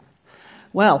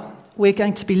Well, we're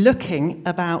going to be looking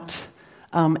about,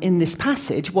 in this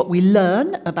passage, what we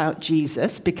learn about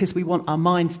Jesus, because we want our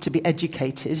minds to be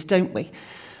educated, don't we?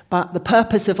 But the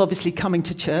purpose of obviously coming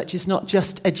to church is not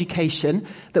just education,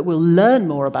 that we'll learn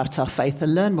more about our faith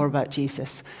and learn more about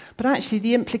Jesus, but actually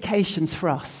the implications for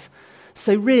us.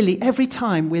 So really, every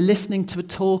time we're listening to a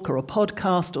talk or a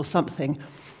podcast or something,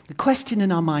 the question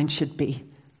in our mind should be,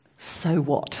 so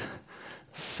what?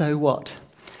 So what?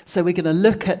 So we're going to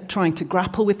look at trying to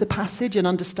grapple with the passage and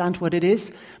understand what it is,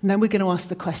 and then we're going to ask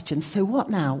the question, so what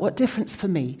now? What difference for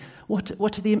me? What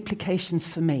are the implications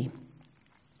for me?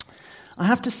 I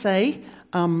have to say,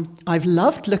 I've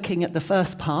loved looking at the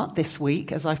first part this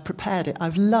week as I've prepared it.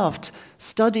 I've loved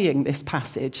studying this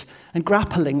passage and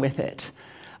grappling with it.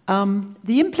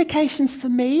 The implications for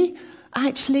me,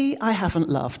 actually, I haven't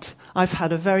loved. I've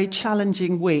had a very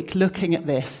challenging week looking at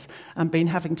this and been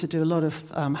having to do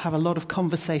have a lot of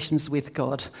conversations with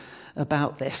God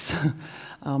about this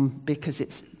because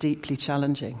it's deeply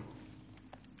challenging.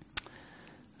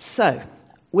 So,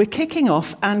 we're kicking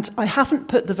off, and I haven't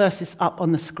put the verses up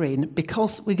on the screen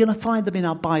because we're going to find them in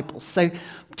our Bibles. So,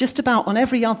 just about on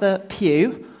every other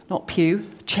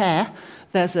chair,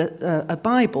 there's a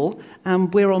Bible,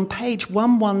 and we're on page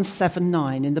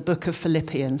 1179 in the book of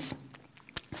Philippians.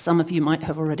 Some of you might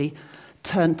have already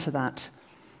turned to that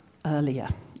earlier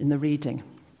in the reading.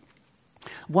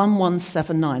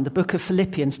 1179, the book of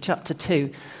Philippians, chapter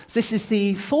 2. So this is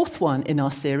the fourth one in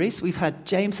our series. We've had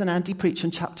James and Andy preach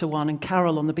on chapter 1 and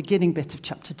Carol on the beginning bit of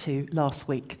chapter 2 last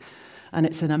week. And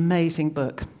it's an amazing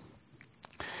book.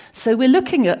 So we're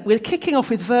kicking off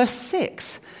with verse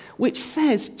 6, which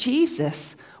says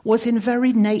Jesus was in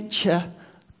very nature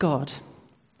God.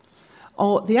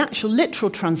 Or the actual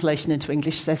literal translation into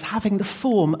English says having the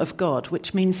form of God,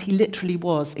 which means he literally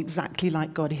was exactly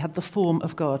like God. He had the form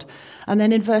of God. And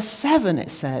then in verse 7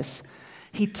 it says,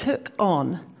 he took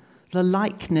on the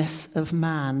likeness of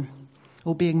man,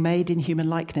 or being made in human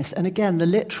likeness. And again, the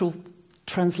literal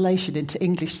translation into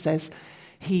English says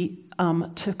he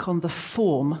took on the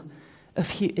form of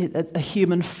a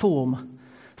human form.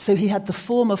 So he had the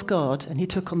form of God, and he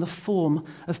took on the form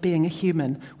of being a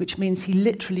human, which means he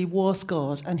literally was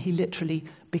God, and he literally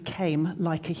became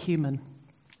like a human.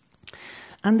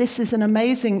 And this is an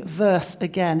amazing verse,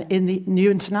 again, in the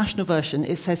New International Version.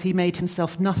 It says he made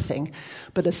himself nothing,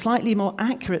 but a slightly more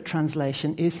accurate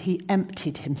translation is he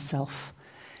emptied himself.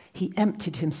 He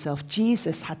emptied himself.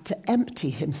 Jesus had to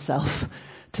empty himself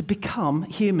to become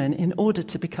human in order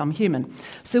to become human.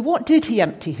 So what did he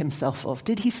empty himself of?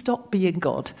 Did he stop being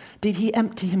God? Did he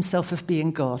empty himself of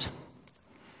being God?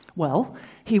 Well,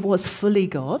 he was fully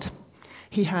God.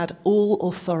 He had all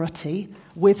authority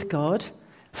with God,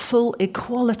 full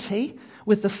equality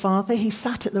with the Father. He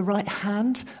sat at the right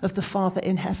hand of the Father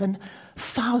in heaven,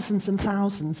 thousands and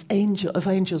thousands of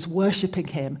angels worshipping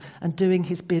him and doing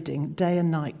his bidding day and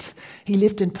night. He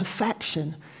lived in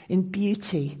perfection, in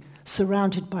beauty,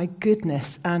 surrounded by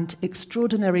goodness and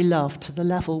extraordinary love to the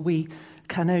level we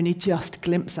can only just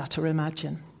glimpse at or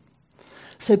imagine.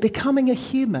 So becoming a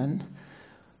human,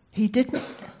 he didn't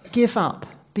give up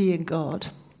being God,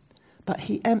 but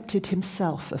he emptied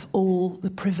himself of all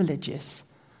the privileges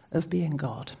of being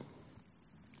God.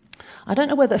 I don't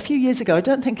know whether a few years ago, I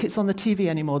don't think it's on the TV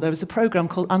anymore, there was a program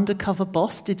called Undercover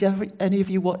Boss. Did any of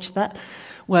you watch that?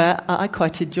 Where I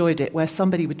quite enjoyed it, where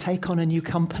somebody would take on a new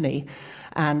company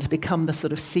and become the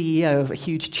sort of CEO of a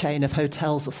huge chain of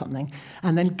hotels or something,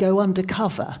 and then go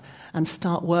undercover and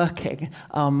start working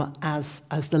as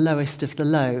the lowest of the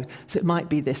low. So it might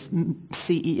be this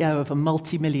CEO of a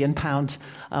multi-million-pound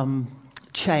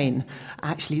chain.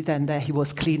 Actually, then there he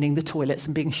was cleaning the toilets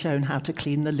and being shown how to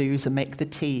clean the loos and make the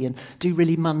tea and do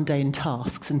really mundane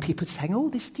tasks. And people saying, oh,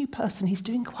 this new person, he's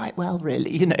doing quite well,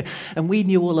 really, you know. And we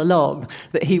knew all along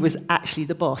that he was actually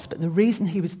the boss. But the reason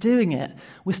he was doing it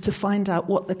was to find out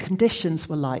what the conditions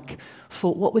were like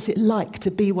for what was it like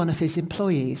to be one of his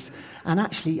employees. And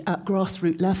actually, at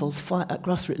grassroots level,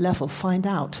 find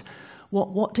out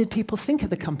what did people think of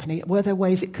the company? Were there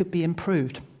ways it could be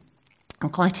improved? I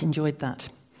quite enjoyed that.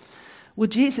 Well,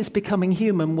 Jesus becoming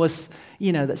human was,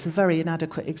 that's a very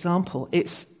inadequate example.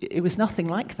 It was nothing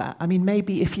like that. I mean,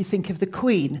 maybe if you think of the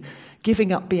Queen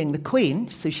giving up being the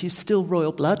Queen, so she's still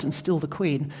royal blood and still the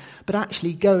Queen, but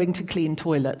actually going to clean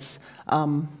toilets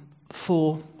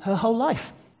for her whole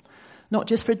life. Not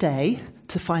just for a day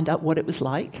to find out what it was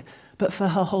like, but for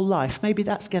her whole life. Maybe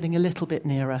that's getting a little bit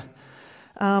nearer.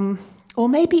 Or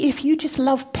maybe if you just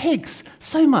love pigs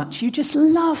so much, you just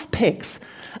love pigs,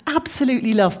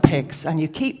 absolutely love pigs, and you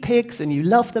keep pigs and you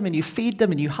love them and you feed them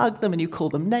and you hug them and you call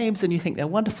them names and you think they're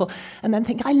wonderful, and then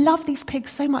think, I love these pigs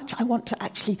so much, I want to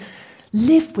actually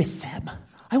live with them.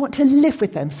 I want to live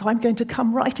with them, so I'm going to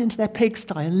come right into their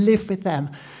pigsty and live with them.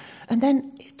 And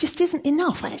then it just isn't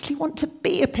enough. I actually want to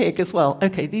be a pig as well.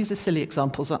 Okay, these are silly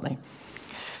examples, aren't they?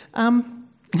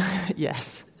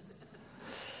 Yes.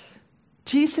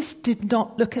 Jesus did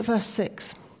not, look at verse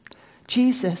 6.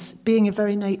 Jesus, being in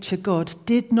very nature God,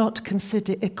 did not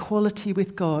consider equality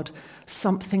with God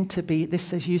something to be, this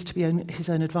says used to be his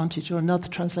own advantage, or another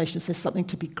translation says something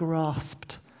to be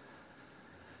grasped.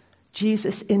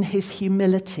 Jesus, in his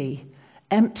humility,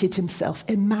 emptied himself.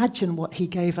 Imagine what he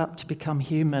gave up to become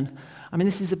human. I mean,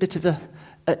 this is a bit of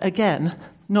again,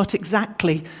 not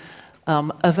exactly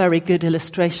a very good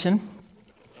illustration,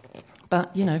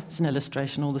 but, it's an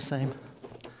illustration all the same.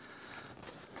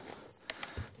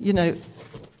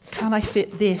 Can I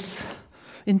fit this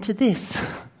into this?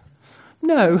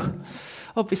 No,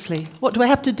 obviously. What do I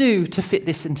have to do to fit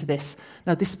this into this?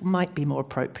 Now, this might be more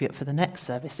appropriate for the next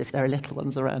service if there are little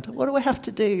ones around. What do I have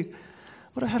to do?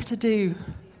 What do I have to do?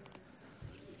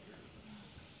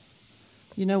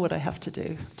 You know what I have to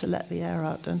do to let the air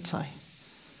out, don't I?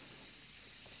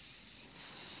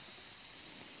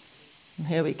 And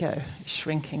here we go,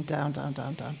 shrinking down, down,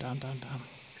 down, down, down, down, down.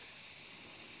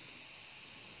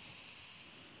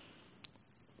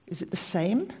 Is it the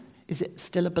same? Is it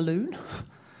still a balloon?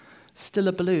 Still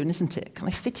a balloon, isn't it? Can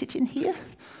I fit it in here?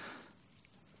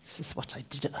 This is what I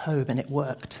did at home and it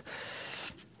worked.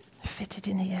 I fit it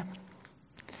in here.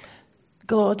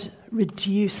 God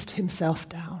reduced himself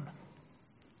down.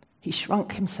 He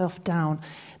shrunk himself down,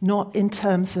 not in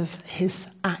terms of his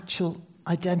actual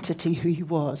identity, who he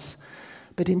was,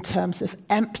 but in terms of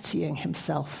emptying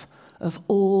himself of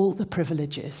all the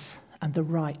privileges and the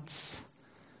rights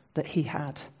that he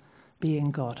had,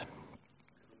 being God.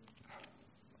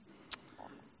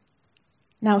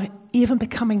 Now, even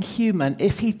becoming human,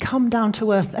 if he'd come down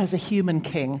to earth as a human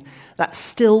king, that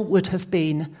still would have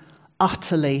been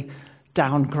utterly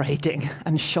downgrading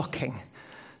and shocking.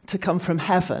 To come from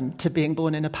heaven to being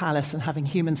born in a palace and having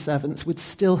human servants would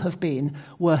still have been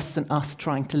worse than us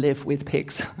trying to live with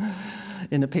pigs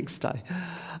in a pigsty.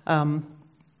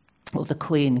 Or the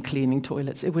Queen cleaning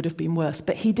toilets. It would have been worse.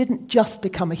 But he didn't just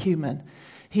become a human.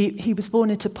 He was born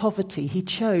into poverty. He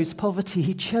chose poverty.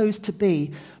 He chose to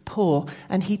be poor.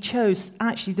 And he chose,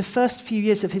 actually, the first few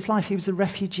years of his life, he was a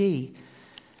refugee.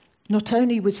 Not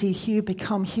only was he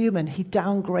become human, he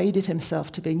downgraded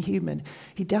himself to being human.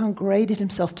 He downgraded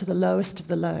himself to the lowest of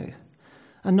the low.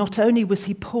 And not only was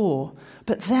he poor,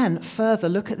 but then further,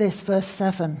 look at this, verse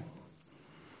 7.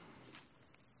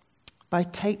 By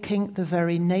taking the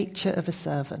very nature of a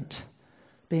servant,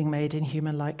 being made in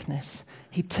human likeness.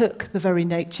 He took the very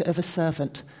nature of a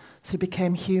servant. So he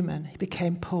became human, he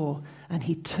became poor, and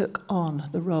he took on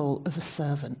the role of a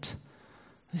servant.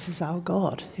 This is our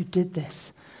God who did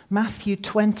this. Matthew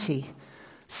 20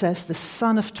 says, the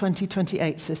Son of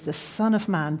 20:28 says, the Son of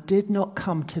Man did not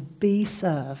come to be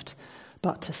served,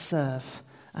 but to serve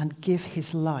and give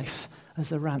his life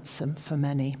as a ransom for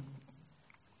many.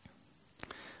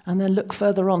 And then look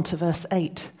further on to verse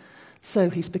 8. So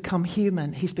he's become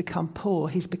human, he's become poor,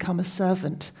 he's become a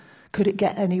servant. Could it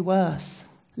get any worse?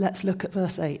 Let's look at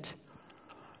verse 8.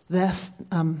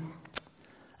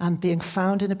 And being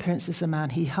found in appearance as a man,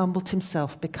 he humbled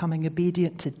himself, becoming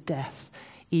obedient to death,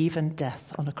 even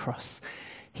death on a cross.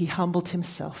 He humbled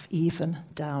himself even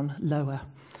down lower.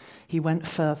 He went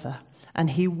further, and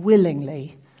he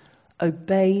willingly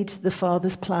obeyed the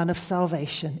Father's plan of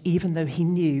salvation, even though he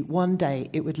knew one day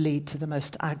it would lead to the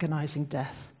most agonizing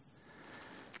death.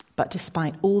 But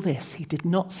despite all this, he did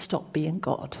not stop being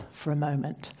God for a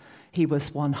moment. He was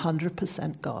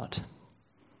 100% God,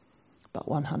 but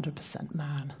 100%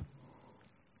 man.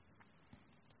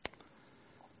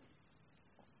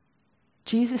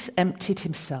 Jesus emptied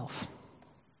himself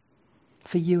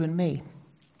for you and me.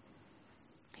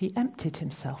 He emptied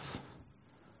himself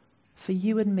for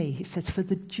you and me. He says, for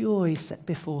the joy set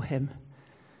before him,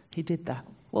 he did that.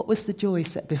 What was the joy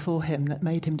set before him that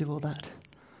made him do all that?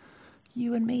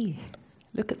 You and me.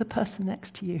 Look at the person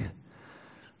next to you.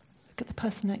 Look at the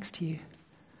person next to you.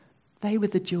 They were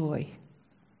the joy.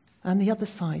 And the other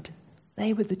side,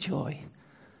 they were the joy.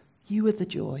 You were the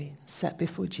joy set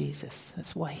before Jesus.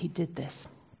 That's why he did this.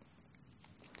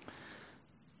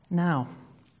 Now,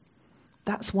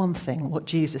 That's one thing, what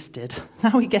Jesus did.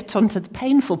 Now we get on to the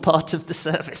painful part of the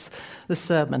service, the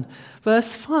sermon.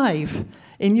 Verse 5,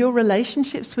 in your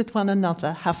relationships with one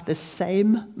another, have the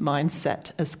same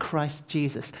mindset as Christ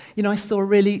Jesus. You know, I saw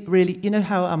really, you know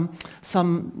how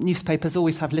some newspapers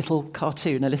always have a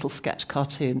little sketch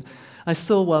cartoon. I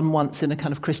saw one once in a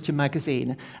kind of Christian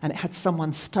magazine, and it had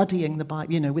someone studying the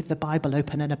Bible, you know, with the Bible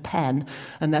open and a pen,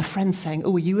 and their friend saying,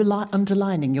 "Oh, are you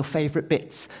underlining your favourite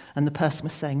bits?" And the person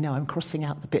was saying, "No, I'm crossing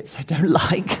out the bits I don't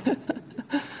like."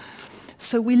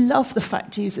 So we love the fact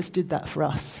Jesus did that for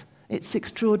us. It's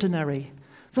extraordinary.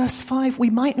 Verse 5, we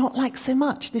might not like so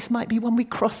much. This might be one we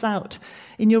cross out.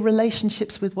 In your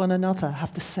relationships with one another,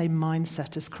 have the same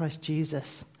mindset as Christ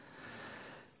Jesus.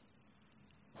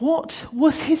 What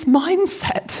was his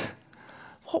mindset?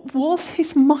 What was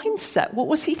his mindset? What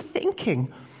was he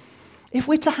thinking? If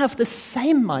we're to have the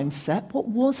same mindset, what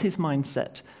was his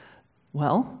mindset?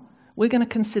 Well, we're going to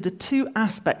consider two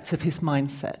aspects of his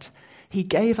mindset. He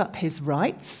gave up his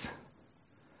rights,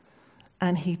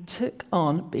 and he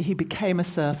became a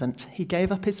servant. He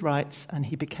gave up his rights, and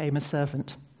he became a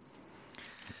servant.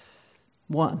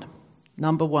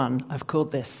 Number one, I've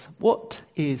called this, what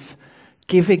is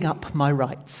giving up my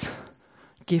rights?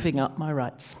 Giving up my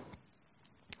rights.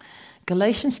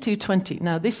 Galatians 2:20.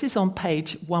 Now, this is on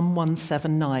page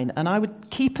 1179, and I would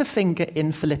keep a finger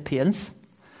in Philippians,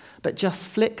 but just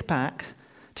flick back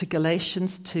to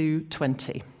Galatians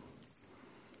 2:20.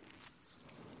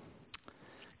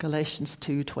 Galatians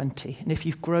 2:20. And if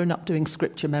you've grown up doing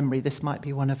scripture memory, this might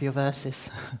be one of your verses.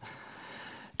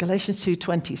 Galatians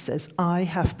 2:20 says, I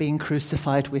have been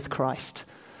crucified with Christ.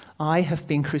 I have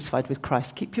been crucified with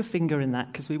Christ. Keep your finger in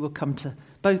that, because we will come to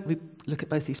we look at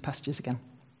both these passages again.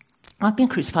 I've been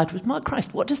crucified with my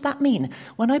Christ. What does that mean?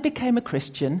 When I became a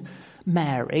Christian,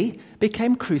 Mary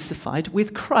became crucified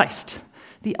with Christ.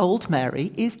 The old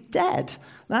Mary is dead.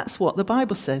 That's what the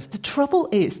Bible says. The trouble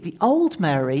is, the old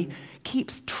Mary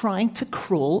keeps trying to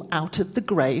crawl out of the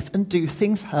grave and do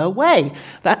things her way.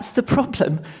 That's the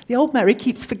problem. The old Mary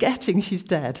keeps forgetting she's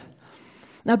dead.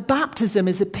 Now, baptism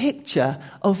is a picture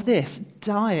of this,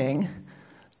 dying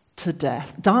to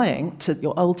death, dying to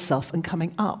your old self and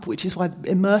coming up, which is why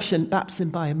baptism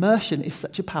by immersion is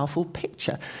such a powerful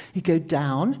picture. You go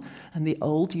down and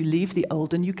you leave the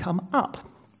old and you come up,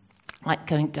 like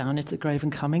going down into the grave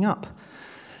and coming up.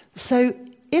 So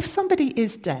if somebody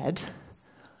is dead,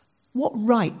 what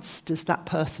rights does that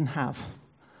person have?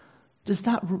 Does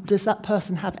that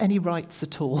person have any rights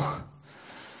at all?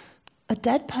 A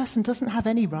dead person doesn't have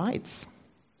any rights.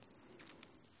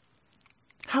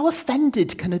 How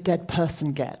offended can a dead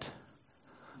person get?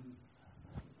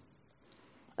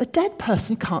 A dead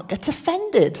person can't get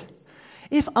offended.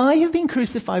 If I have been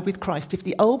crucified with Christ, if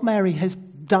the old Mary has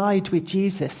died with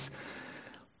Jesus,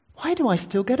 why do I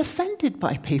still get offended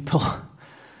by people?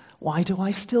 Why do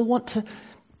I still want to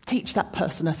teach that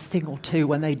person a thing or two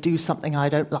when they do something I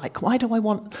don't like? Why do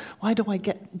I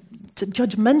get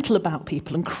judgmental about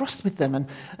people and cross with them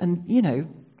and you know,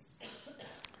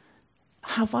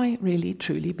 have I really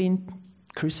truly been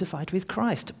crucified with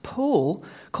Christ? Paul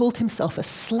called himself a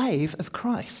slave of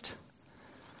Christ.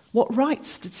 What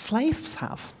rights did slaves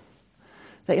have?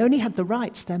 They only had the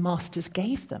rights their masters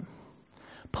gave them.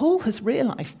 Paul has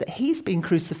realized that he's been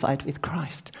crucified with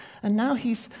Christ, and now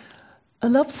he's a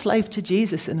love slave to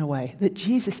Jesus in a way,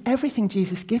 that everything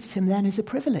Jesus gives him then is a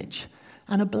privilege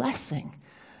and a blessing.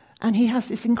 And he has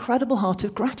this incredible heart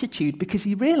of gratitude because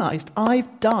he realized,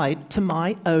 I've died to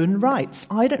my own rights.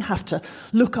 I don't have to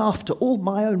look after all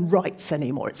my own rights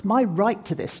anymore. It's my right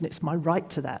to this and it's my right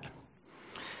to that.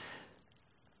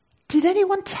 Did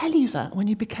anyone tell you that when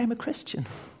you became a Christian?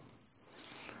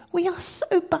 We are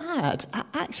so bad at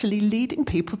actually leading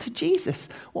people to Jesus.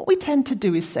 What we tend to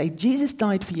do is say, Jesus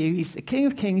died for you. He's the King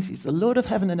of Kings. He's the Lord of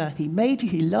heaven and earth. He made you.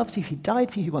 He loves you. He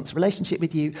died for you. He wants a relationship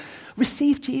with you.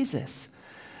 Receive Jesus.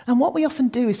 And what we often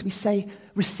do is we say,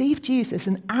 receive Jesus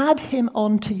and add him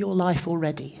onto your life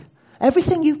already.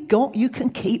 Everything you've got, you can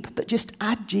keep, but just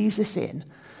add Jesus in.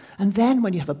 And then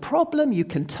when you have a problem, you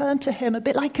can turn to him a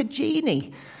bit like a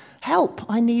genie. Help,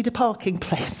 I need a parking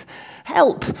place.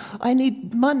 Help, I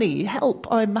need money. Help,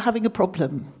 I'm having a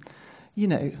problem. You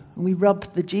know, we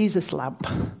rub the Jesus lamp.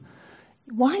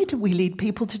 Why do we lead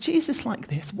people to Jesus like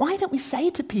this? Why don't we say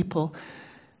to people,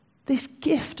 this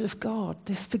gift of God,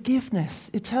 this forgiveness,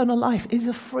 eternal life is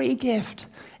a free gift.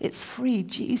 It's free.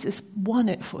 Jesus won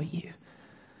it for you.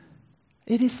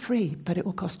 It is free, but it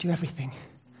will cost you everything.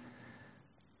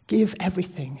 Give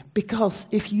everything, because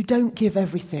if you don't give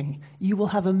everything, you will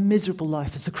have a miserable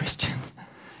life as a Christian.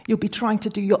 You'll be trying to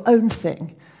do your own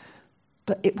thing,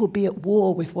 but it will be at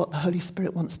war with what the Holy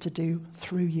Spirit wants to do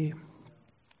through you.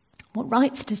 What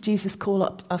rights does Jesus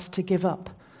call us to give up?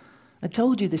 I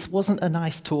told you this wasn't a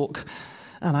nice talk,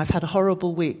 and I've had a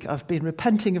horrible week. I've been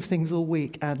repenting of things all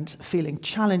week and feeling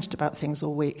challenged about things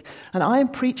all week. And I am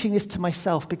preaching this to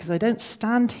myself because I don't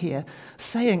stand here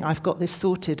saying I've got this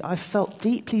sorted. I've felt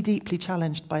deeply, deeply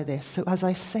challenged by this. So as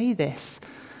I say this,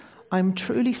 I'm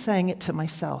truly saying it to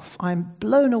myself. I'm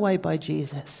blown away by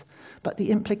Jesus, but the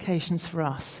implications for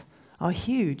us are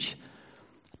huge.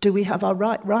 Do we have our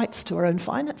rights to our own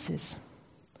finances?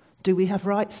 Do we have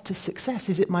rights to success?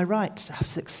 Is it my right to have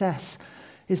success?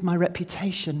 Is my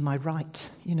reputation my right?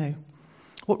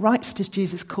 What rights does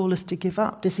Jesus call us to give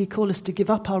up? Does he call us to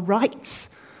give up our rights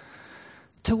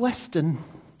to Western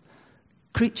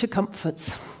creature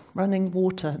comforts, running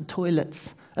water and toilets?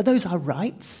 Are those our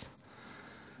rights?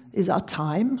 Is our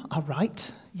time our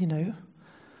right?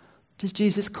 Does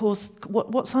Jesus call us,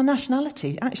 what's our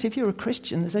nationality? Actually, if you're a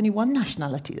Christian, there's only one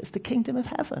nationality. That's the kingdom of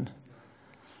heaven.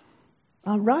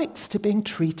 Our rights to being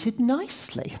treated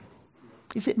nicely.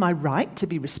 Is it my right to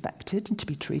be respected and to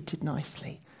be treated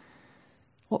nicely?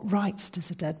 What rights does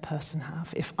a dead person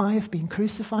have? If I have been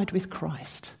crucified with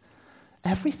Christ,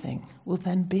 everything will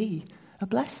then be a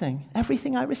blessing.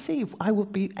 Everything I receive, I will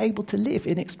be able to live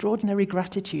in extraordinary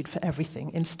gratitude for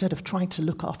everything instead of trying to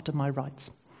look after my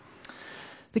rights.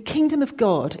 The kingdom of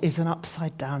God is an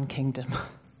upside-down kingdom.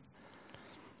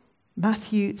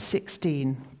 Matthew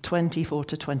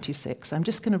 16:24-26. I'm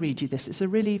just going to read you this. It's a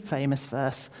really famous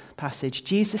passage.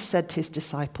 Jesus said to his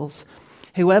disciples,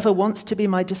 "Whoever wants to be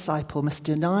my disciple must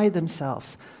deny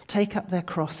themselves, take up their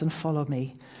cross and follow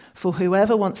me. For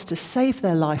whoever wants to save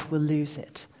their life will lose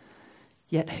it.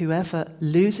 Yet whoever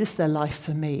loses their life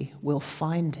for me will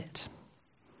find it."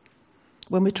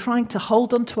 When we're trying to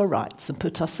hold on to our rights and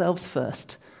put ourselves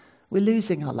first, we're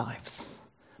losing our lives.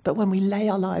 But when we lay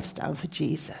our lives down for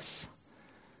Jesus,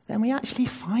 then we actually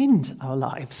find our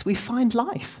lives. We find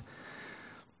life.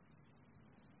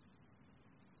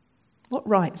 What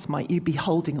rights might you be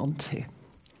holding on to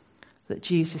that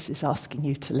Jesus is asking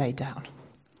you to lay down?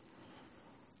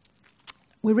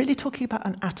 We're really talking about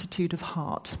an attitude of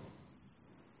heart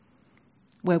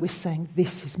where we're saying,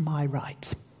 this is my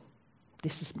right.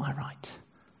 This is my right.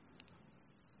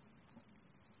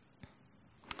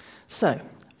 So,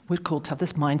 we're called to have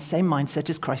this same mindset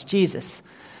as Christ Jesus.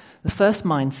 The first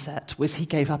mindset was he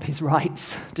gave up his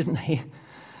rights, didn't he?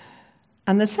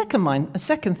 And the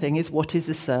second thing is, what is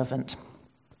a servant?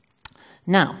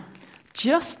 Now,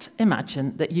 just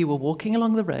imagine that you were walking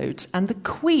along the road and the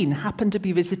Queen happened to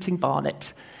be visiting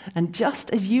Barnet. And just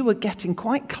as you were getting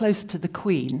quite close to the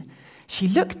Queen, she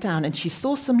looked down and she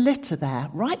saw some litter there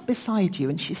right beside you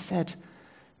and she said,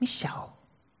 "Michelle,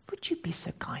 would you be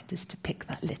so kind as to pick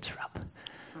that litter up?"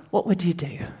 What would you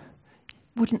do?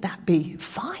 Wouldn't that be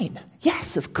fine?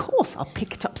 Yes, of course, I'll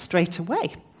pick it up straight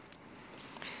away.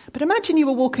 But imagine you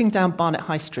were walking down Barnet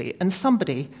High Street and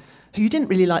somebody who you didn't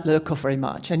really like the look of very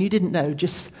much and you didn't know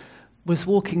just was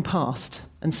walking past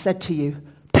and said to you,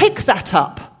 "Pick that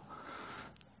up."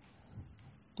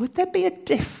 Would there be a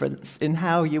difference in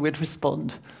how you would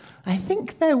respond? I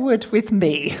think there would with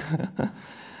me.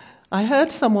 I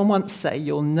heard someone once say,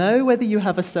 you'll know whether you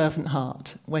have a servant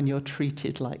heart when you're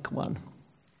treated like one.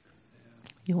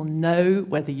 You'll know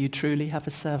whether you truly have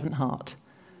a servant heart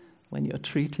when you're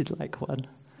treated like one.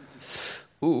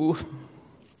 Ooh.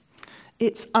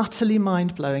 It's utterly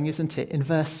mind-blowing, isn't it? In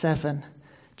verse 7,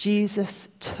 Jesus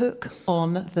took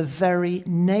on the very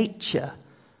nature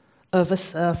of a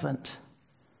servant.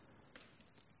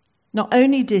 Not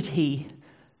only did he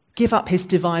give up his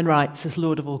divine rights as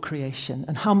Lord of all creation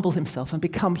and humble himself and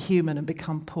become human and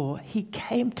become poor, he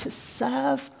came to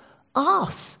serve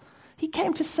us. He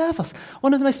came to serve us.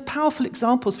 One of the most powerful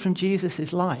examples from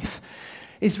Jesus' life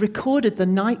is recorded the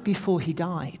night before he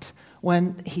died,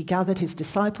 when he gathered his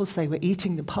disciples. They were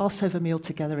eating the Passover meal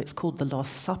together. It's called the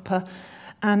Last Supper.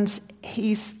 And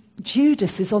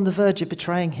Judas is on the verge of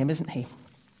betraying him, isn't he?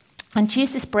 And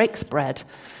Jesus breaks bread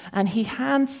and he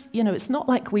hands, it's not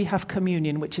like we have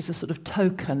communion, which is a sort of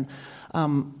token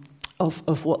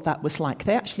of what that was like.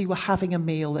 They actually were having a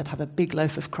meal. They'd have a big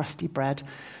loaf of crusty bread.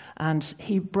 And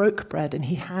he broke bread and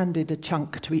he handed a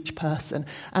chunk to each person.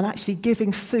 And actually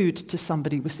giving food to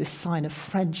somebody was this sign of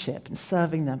friendship and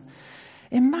serving them.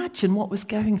 Imagine what was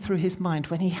going through his mind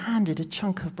when he handed a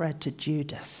chunk of bread to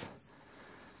Judas.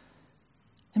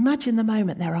 Imagine the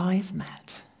moment their eyes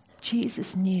met.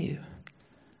 Jesus knew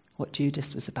what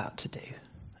Judas was about to do.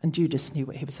 And Judas knew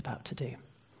what he was about to do.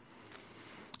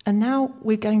 And now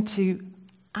we're going to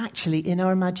actually, in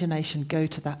our imagination, go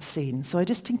to that scene. So I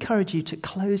just encourage you to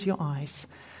close your eyes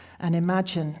and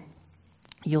imagine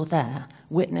you're there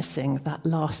witnessing that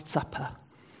Last Supper.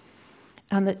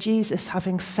 And that Jesus,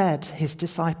 having fed his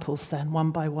disciples then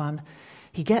one by one,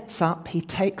 he gets up, he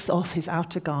takes off his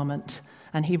outer garment,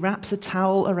 and he wraps a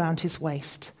towel around his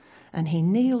waist, and he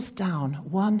kneels down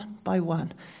one by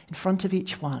one in front of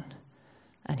each one,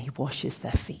 and he washes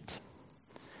their feet.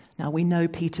 Now, we know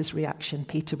Peter's reaction.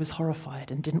 Peter was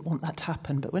horrified and didn't want that to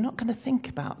happen, but we're not going to think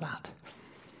about that.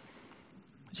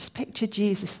 Just picture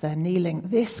Jesus there kneeling.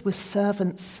 This was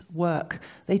servants' work.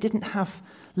 They didn't have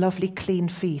lovely clean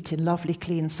feet in lovely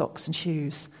clean socks and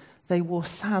shoes. They wore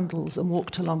sandals and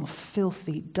walked along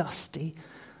filthy, dusty,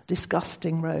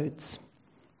 disgusting roads.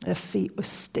 Their feet were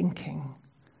stinking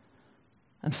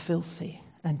and filthy,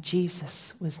 and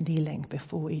Jesus was kneeling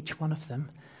before each one of them.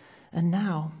 And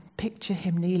now, picture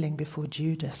him kneeling before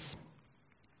Judas.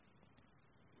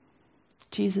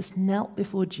 Jesus knelt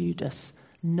before Judas,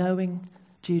 knowing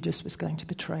Judas was going to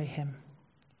betray him.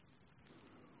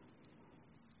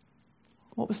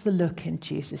 What was the look in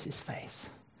Jesus' face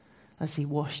as he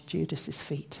washed Judas'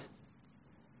 feet?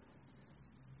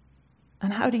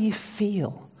 And how do you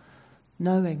feel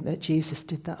knowing that Jesus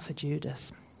did that for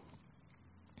Judas?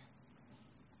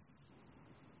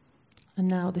 And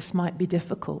now this might be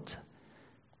difficult,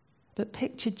 but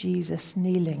picture Jesus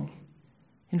kneeling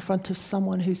in front of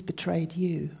someone who's betrayed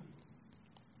you.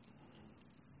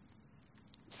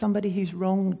 Somebody who's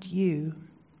wronged you.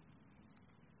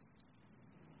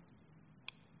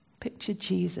 Picture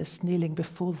Jesus kneeling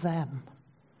before them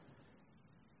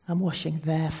and washing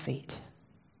their feet.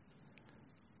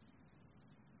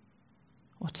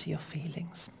 What are your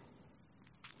feelings?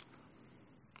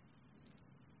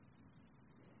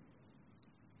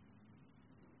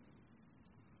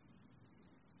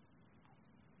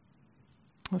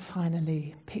 And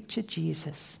finally, picture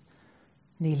Jesus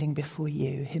kneeling before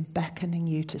you, him beckoning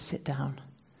you to sit down,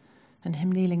 and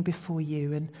him kneeling before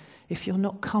you. And if you're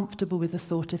not comfortable with the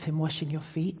thought of him washing your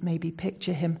feet, maybe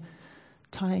picture him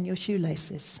tying your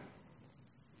shoelaces.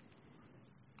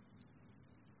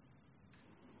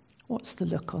 What's the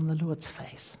look on the Lord's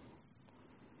face?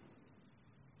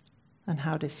 And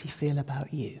how does he feel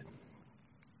about you?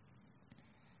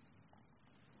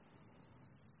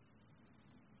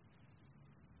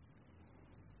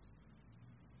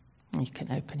 You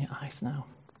can open your eyes now.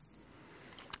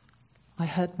 I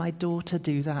heard my daughter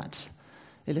do that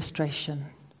illustration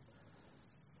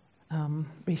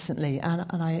recently, and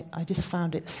I just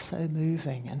found it so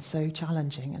moving and so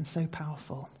challenging and so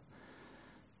powerful.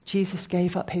 Jesus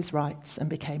gave up his rights and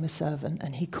became a servant,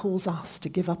 and he calls us to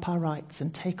give up our rights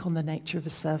and take on the nature of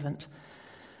a servant.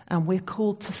 And we're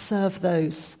called to serve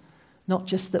those, not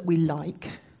just that we like,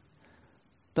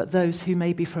 but those who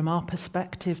maybe from our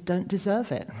perspective don't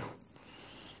deserve it.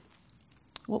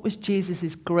 What was Jesus'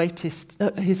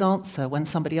 his answer when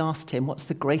somebody asked him, what's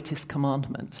the greatest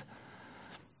commandment?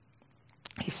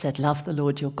 He said, love the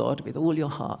Lord your God with all your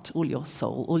heart, all your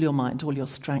soul, all your mind, all your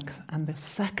strength. And the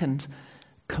second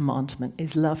commandment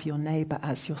is love your neighbor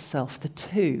as yourself. The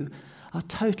two are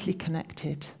totally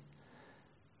connected.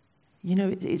 You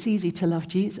know, it's easy to love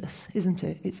Jesus, isn't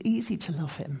it? It's easy to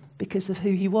love him because of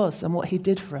who he was and what he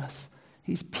did for us.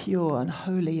 He's pure and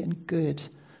holy and good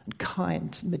and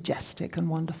kind and majestic and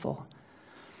wonderful.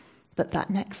 But that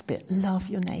next bit, love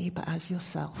your neighbor as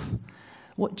yourself.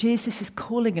 What Jesus is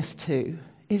calling us to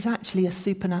is actually a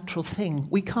supernatural thing.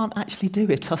 We can't actually do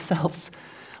it ourselves.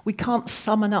 We can't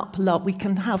summon up love. We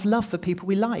can have love for people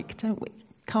we like, don't we?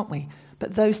 Can't we?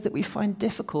 But those that we find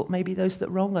difficult, maybe those that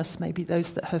wrong us, maybe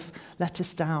those that have let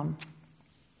us down.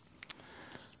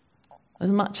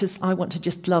 As much as I want to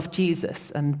just love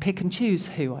Jesus and pick and choose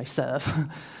who I serve,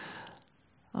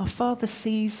 our Father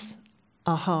sees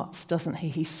our hearts, doesn't he?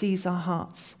 He sees our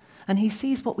hearts. And he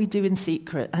sees what we do in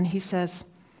secret. And he says,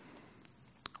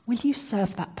 will you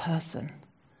serve that person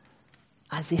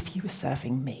as if you were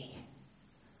serving me?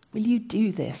 Will you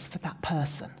do this for that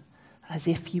person as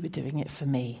if you were doing it for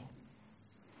me?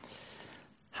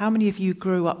 How many of you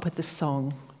grew up with the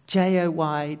song,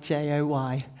 J-O-Y,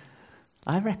 J-O-Y?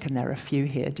 I reckon there are a few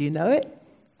here. Do you know it?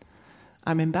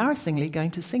 I'm embarrassingly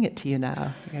going to sing it to you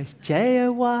now. It goes,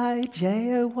 J-O-Y,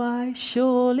 J-O-Y,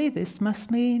 surely this must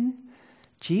mean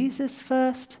Jesus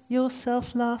first,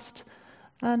 yourself last,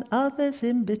 and others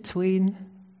in between.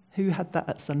 Who had that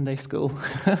at Sunday school?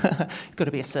 You've got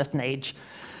to be a certain age.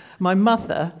 My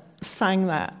mother sang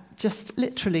that just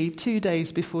literally 2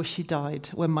 days before she died,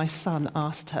 when my son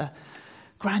asked her,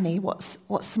 Granny, what's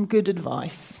some good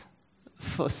advice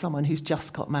for someone who's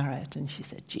just got married? And she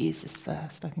said, Jesus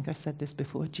first. I think I said this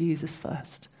before. Jesus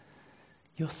first,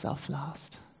 yourself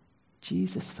last.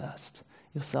 Jesus first,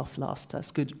 yourself last.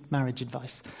 That's good marriage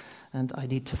advice, and I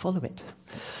need to follow it.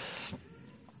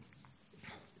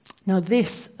 Now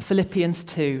this, Philippians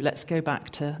 2, let's go back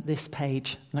to this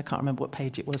page. And I can't remember what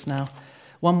page it was now.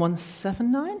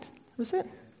 1179, was it?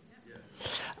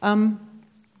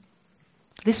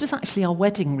 This was actually our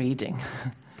wedding reading.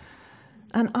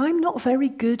 And I'm not very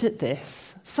good at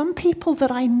this. Some people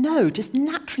that I know just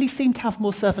naturally seem to have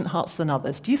more servant hearts than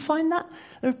others. Do you find that?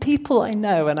 There are people I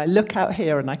know, and I look out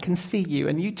here and I can see you,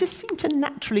 and you just seem to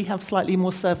naturally have slightly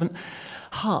more servant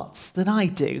hearts than I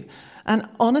do. And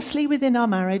honestly, within our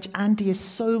marriage, Andy is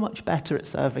so much better at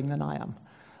serving than I am.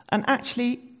 And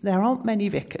actually, there aren't many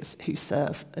vicars who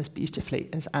serve as beautifully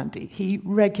as Andy. He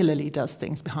regularly does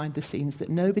things behind the scenes that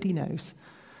nobody knows.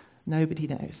 Nobody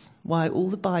knows why all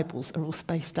the Bibles are all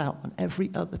spaced out on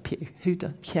every other pew. Who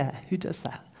does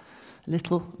that? A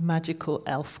little magical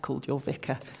elf called your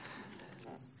vicar.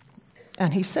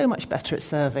 And he's so much better at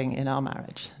serving in our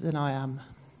marriage than I am.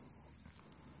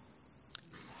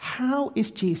 How is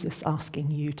Jesus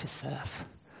asking you to serve?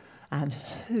 And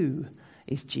who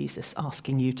is Jesus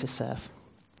asking you to serve?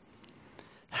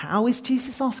 How is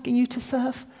Jesus asking you to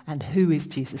serve? And who is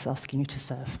Jesus asking you to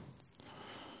serve?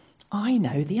 I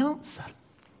know the answer.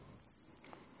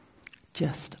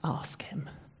 Just ask him.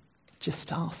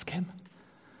 Just ask him.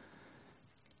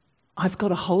 I've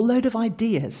got a whole load of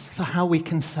ideas for how we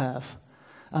can serve,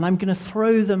 and I'm going to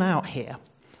throw them out here.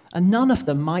 And none of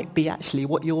them might be actually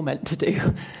what you're meant to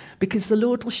do, because the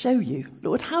Lord will show you,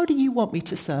 Lord, how do you want me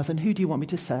to serve, and who do you want me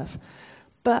to serve?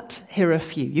 But here are a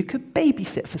few. You could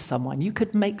babysit for someone. You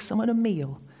could make someone a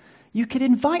meal. You could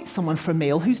invite someone for a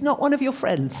meal who's not one of your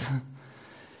friends.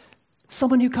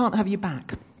 Someone who can't have you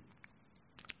back.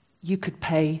 You could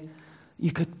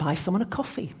buy someone a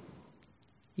coffee.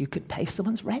 You could pay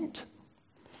someone's rent.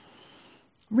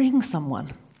 Ring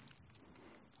someone.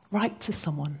 Write to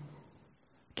someone.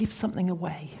 Give something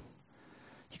away.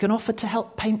 You can offer to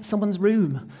help paint someone's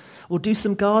room, or do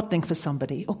some gardening for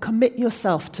somebody, or commit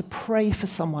yourself to pray for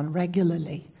someone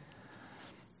regularly.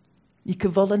 You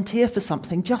could volunteer for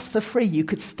something just for free. You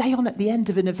could stay on at the end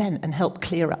of an event and help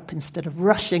clear up instead of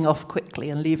rushing off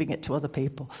quickly and leaving it to other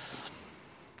people.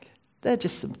 They're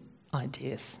just some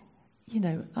ideas.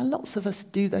 And lots of us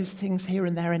do those things here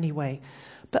and there anyway.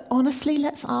 But honestly,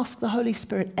 let's ask the Holy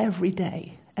Spirit every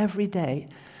day.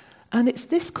 And it's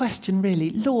this question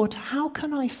really, Lord, how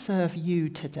can I serve you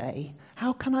today?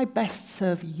 How can I best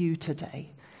serve you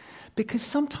today? Because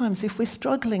sometimes if we're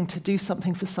struggling to do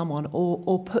something for someone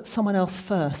or put someone else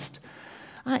first,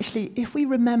 actually, if we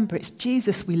remember it's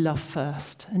Jesus we love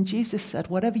first, and Jesus said,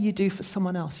 whatever you do for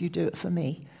someone else, you do it for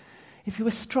me. If you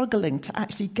were struggling to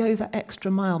actually go that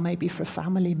extra mile, maybe for a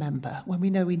family member, when we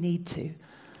know we need to,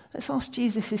 let's ask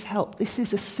Jesus' help. This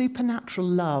is a supernatural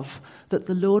love that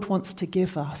the Lord wants to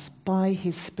give us by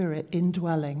his Spirit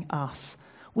indwelling us.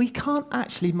 We can't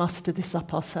actually muster this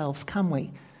up ourselves, can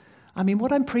we? I mean,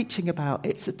 what I'm preaching about,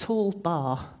 it's a tall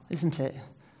bar, isn't it?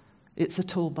 It's a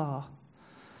tall bar.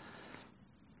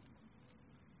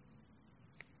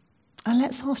 And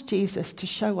let's ask Jesus to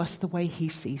show us the way he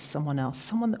sees someone else,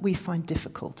 someone that we find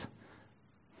difficult.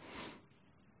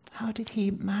 How did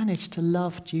he manage to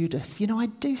love Judas? I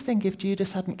do think if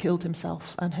Judas hadn't killed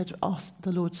himself and had asked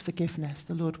the Lord's forgiveness,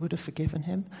 the Lord would have forgiven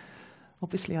him.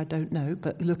 Obviously, I don't know,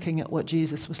 but looking at what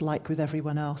Jesus was like with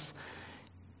everyone else,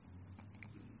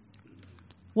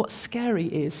 what's scary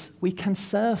is we can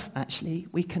serve, actually.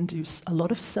 We can do a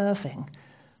lot of serving,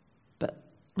 but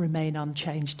remain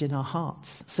unchanged in our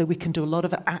hearts. So we can do a lot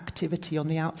of activity on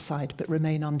the outside, but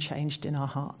remain unchanged in our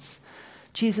hearts.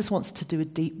 Jesus wants to do a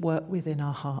deep work within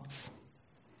our hearts.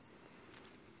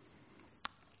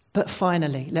 But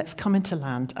finally, let's come into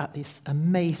land at this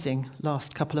amazing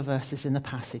last couple of verses in the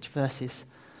passage, verses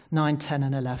 9, 10,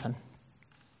 and 11.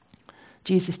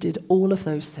 Jesus did all of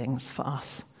those things for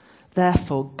us.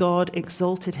 Therefore, God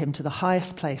exalted him to the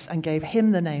highest place and gave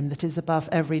him the name that is above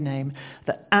every name,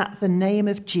 that at the name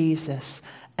of Jesus,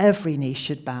 every knee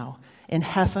should bow, in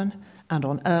heaven and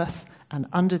on earth and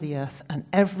under the earth, and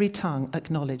every tongue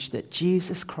acknowledge that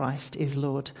Jesus Christ is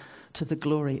Lord, to the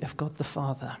glory of God the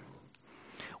Father.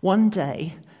 One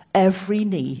day, every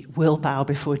knee will bow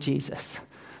before Jesus.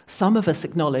 Some of us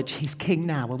acknowledge he's king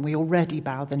now, and we already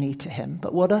bow the knee to him.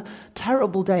 But what a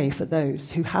terrible day for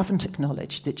those who haven't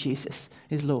acknowledged that Jesus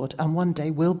is Lord, and one day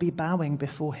will be bowing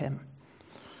before him.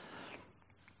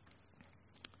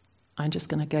 I'm just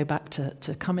going to go back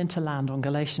to come into land on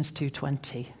Galatians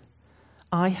 2:20.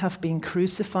 I have been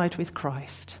crucified with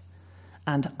Christ,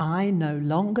 and I no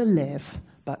longer live,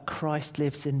 but Christ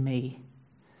lives in me.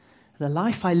 The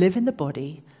life I live in the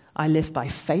body, I live by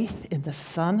faith in the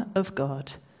Son of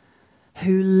God,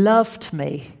 who loved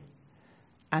me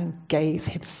and gave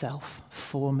himself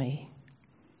for me.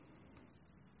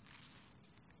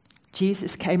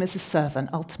 Jesus came as a servant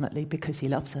ultimately because he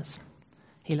loves us.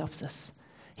 He loves us.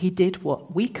 He did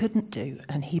what we couldn't do,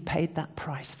 and he paid that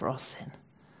price for our sin.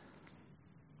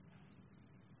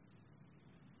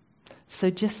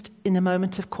 So just in a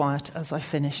moment of quiet as I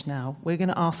finish now, we're going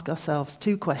to ask ourselves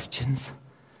 2 questions.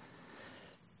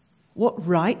 What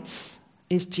rights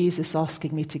is Jesus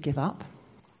asking me to give up?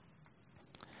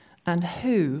 And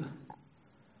who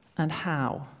and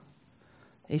how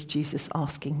is Jesus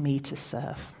asking me to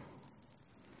serve?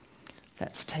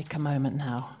 Let's take a moment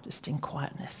now, just in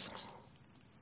quietness.